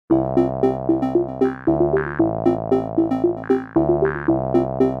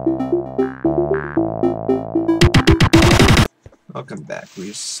Welcome back.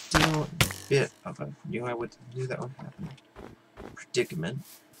 We're still in a bit of a knew that would happen predicament.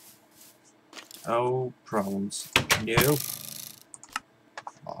 Oh, problems. Nope.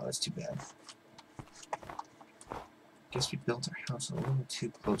 Oh, that's too bad. Guess we built our house a little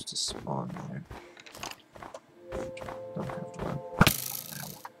too close to spawn there. Don't have to run. Ow.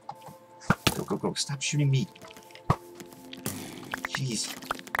 Go, go, go. Stop shooting me. Jeez.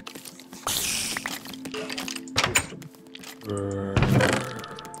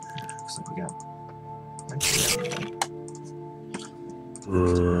 Looks like we got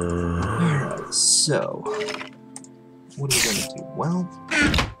Alright, so what are we gonna do? Well,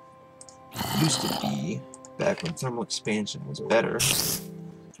 it used to be, back when thermal expansion was better,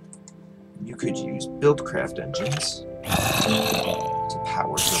 you could use buildcraft engines to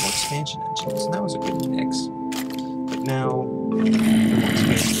power thermal expansion engines, and that was a good mix. But now, thermal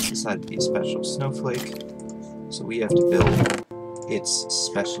expansion has decided to be a special snowflake, so we have to build its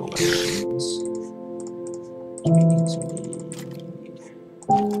special engines. Which means we need to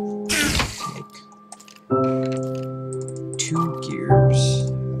make 2 gears.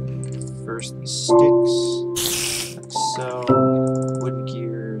 First these sticks, like so, wooden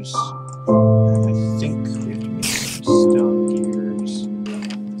gears. I think we have to make some stone gears.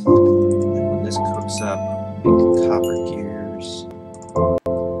 And when this cooks up, make copper gears.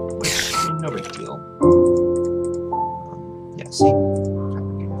 Which, no big deal. Yeah, see?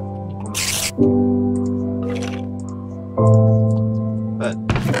 But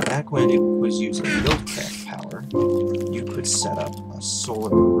back when it was using buildcraft power, you could set up a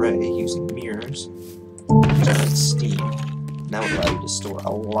solar array using mirrors to generate steam. And that would allow you to store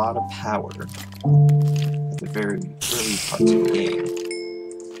a lot of power at the very early parts of the game.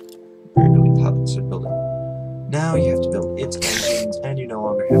 Very early parts of building. Now you have to build its engines, and you no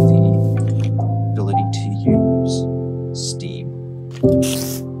longer have the ability to use steam.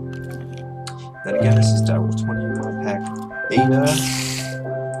 Then again, this is Direwolf20 mod pack beta.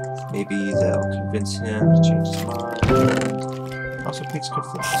 Maybe they'll convince him to change his mind. Also, pigs could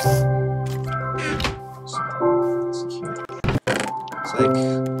fly. So, let's see here. Looks like I'll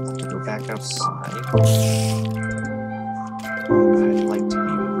have to go back outside. I'd like to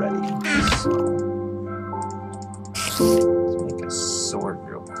be ready. So, let's make a sword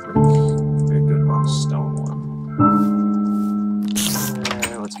real quick. Very good one, stone one.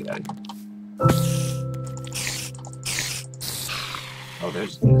 Let's get out of here. Oh,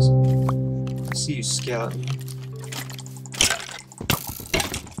 there's it is. I see you, skeleton.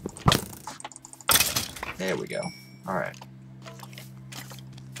 There we go. Alright.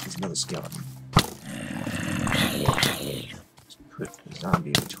 There's another skeleton. Let's put the zombie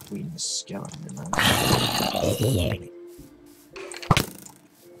in between the skeleton and that.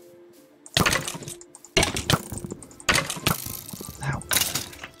 Ow.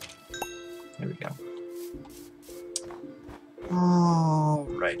 There we go.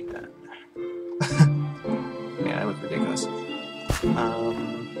 Alrighty then. Yeah, that looked ridiculous.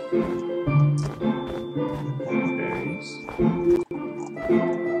 Berries.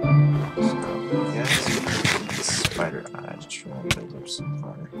 So, yeah, the spider eye to try and build up some of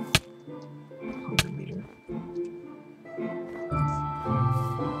our hunger meter.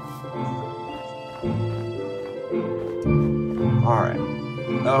 Alright.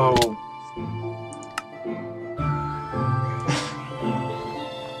 Oh.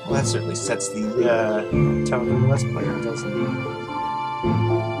 Well, that certainly sets the tone of the Let's Player, doesn't it?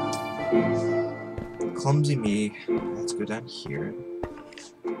 Clumsy me. Let's go down here.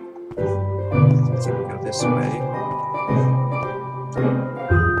 I think we go this way.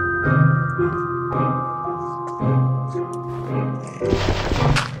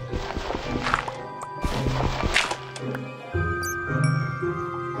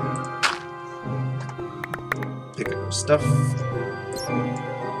 Pick up our stuff.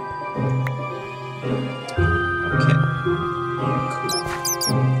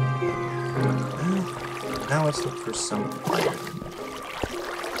 Now let's look for some iron.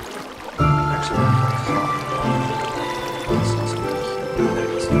 Actually,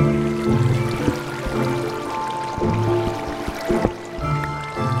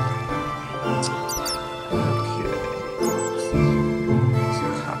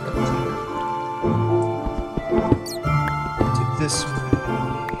 take this way.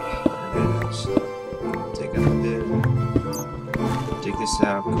 There it is. Take out a bit. Dig this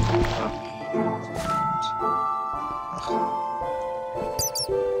out. Go up.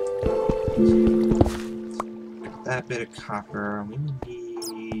 That bit of copper, we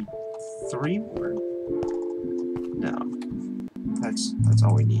need 3 more? No. That's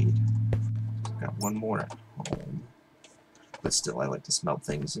all we need. Got 1 more at home. But still, I like to smelt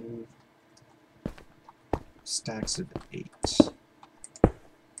things in stacks of 8.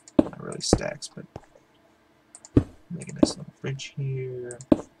 Not really stacks, but make a nice little bridge here.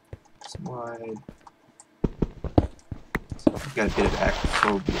 Some wide. So I've got a bit of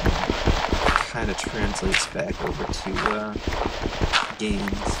acrophobia. Kind of translates back over to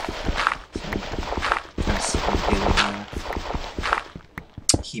games. So kind of sick of getting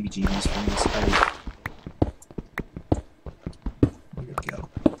heebie-jeebies from this height. Here we go.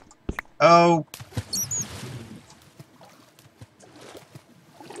 Oh!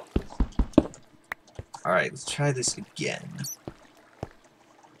 Alright, let's try this again.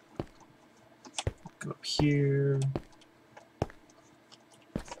 Go up here.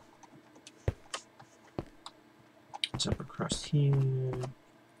 Jump across here.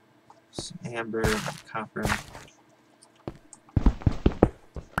 Some amber, copper.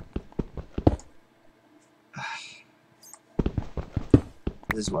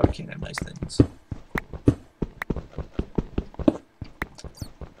 This is why we can't have nice things.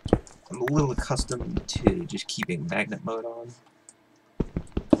 I'm a little accustomed to just keeping magnet mode on.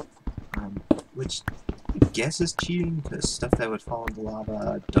 Which I guess is cheating, because stuff that would fall into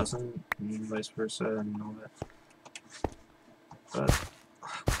lava doesn't, and vice versa, and all that. But,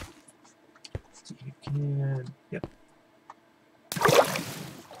 see if you can, yep.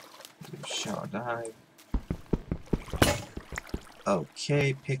 Do a shallow dive.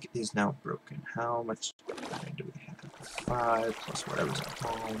 Okay, pick is now broken. How much iron do we have? 5 plus whatever's at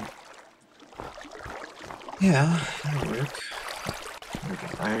home. Yeah, that'll work. Make an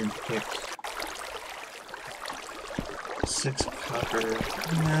iron pick. 6 copper.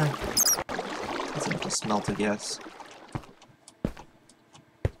 Nah, that's enough to smelt, I guess.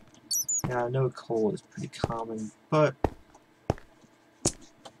 Yeah, I know coal is pretty common, but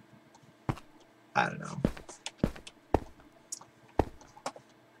I don't know.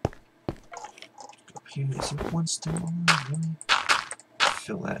 Go up here. Is there one still on? Really?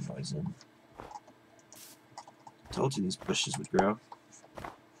 Fill that noise in. Told you these bushes would grow.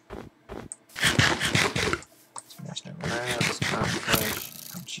 Smash that around. This mountain crush.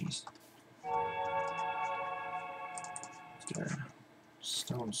 Oh, jeez. Let's get our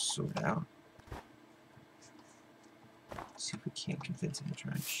stone sword out. See if we can't convince him to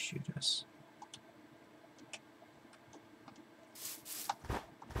try and shoot us.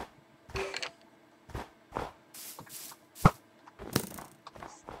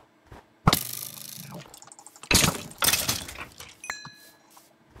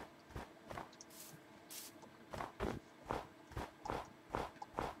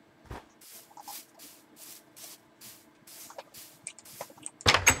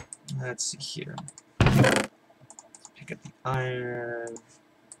 Let's see here. Pick up the iron.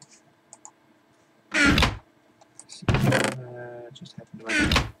 See, just happened to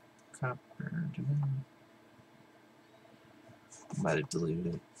have copper. Might have deleted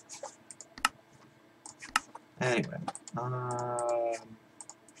it. Anyway,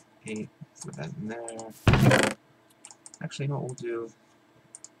 8. Put that in there. Actually, you know what we'll do?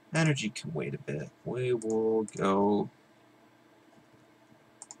 Energy can wait a bit. We will go.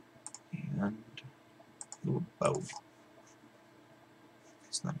 And do a bow.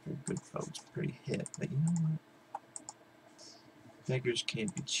 It's not a very good bow, it's a pretty hit, but you know what? Beggars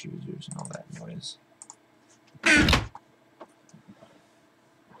can't be choosers and all that noise.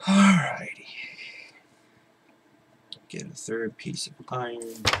 Alrighty. Get a 3rd piece of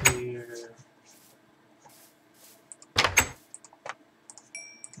iron here.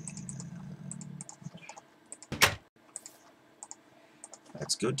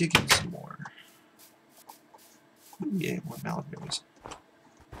 Let's go digging some more. Ooh, yeah, more mallet berries.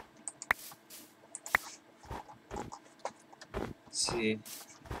 Let's see.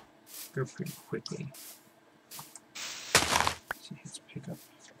 Go pretty quickly. See, let's pick up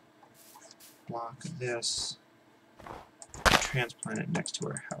a block of this. Transplant it next to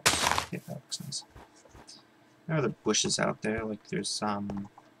our house. Yeah, that looks nice. There are other bushes out there, like there's some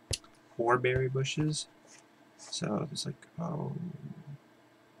whoreberry bushes. So there's like, oh.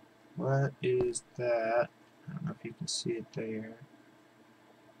 What is that? I don't know if you can see it there.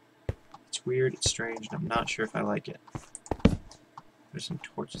 It's weird, it's strange, and I'm not sure if I like it. There's some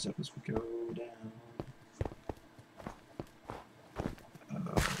torches up as we go down.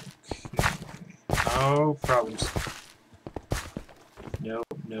 Okay. Oh, problems. Nope,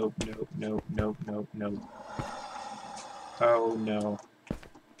 nope, nope, nope, nope, nope, nope. Oh, no.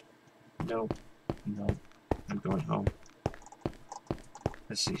 Nope. Nope. I'm going home.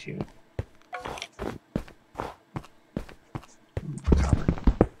 Let's see here.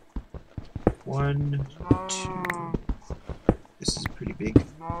 1, 2. This is a pretty big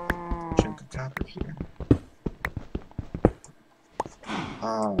chunk of copper here.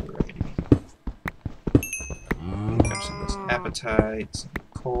 Alrighty. Pick up some of this appetite, some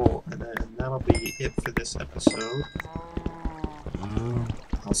coal, and then that'll be it for this episode.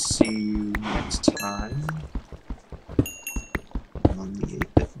 I'll see you next time on the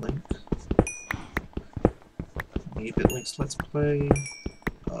 8-Bit Link. The 8-Bit Link's Let's Play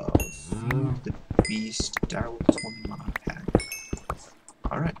of Feed the Beast Direwolf20.